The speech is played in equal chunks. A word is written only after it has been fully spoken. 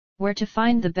Where to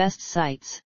find the best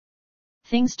sites.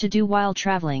 Things to do while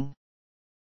traveling.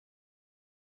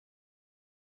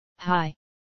 Hi.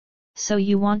 So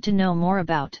you want to know more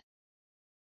about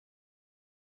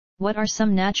what are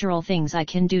some natural things I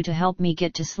can do to help me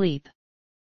get to sleep?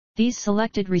 These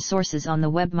selected resources on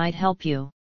the web might help you.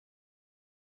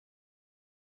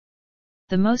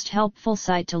 The most helpful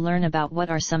site to learn about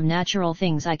what are some natural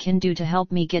things I can do to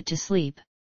help me get to sleep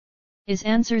is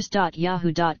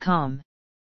answers.yahoo.com.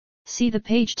 See the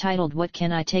page titled What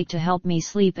Can I Take to Help Me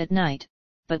Sleep at Night,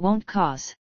 but Won't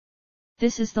Cause.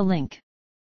 This is the link.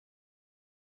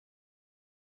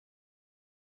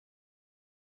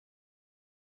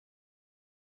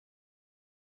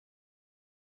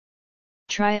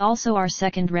 Try also our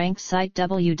second-ranked site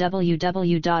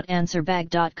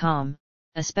www.answerbag.com,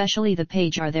 especially the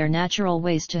page Are There Natural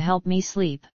Ways to Help Me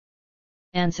Sleep?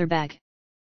 Answerbag.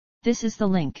 This is the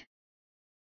link.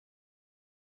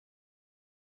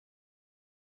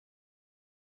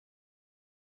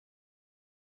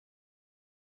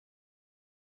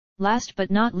 Last but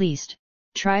not least,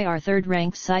 try our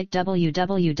third-ranked site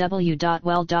www.well.com.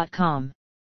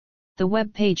 The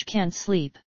web page Can't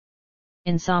Sleep.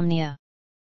 Insomnia.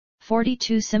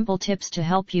 42 simple tips to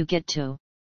help you get to.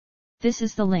 This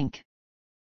is the link.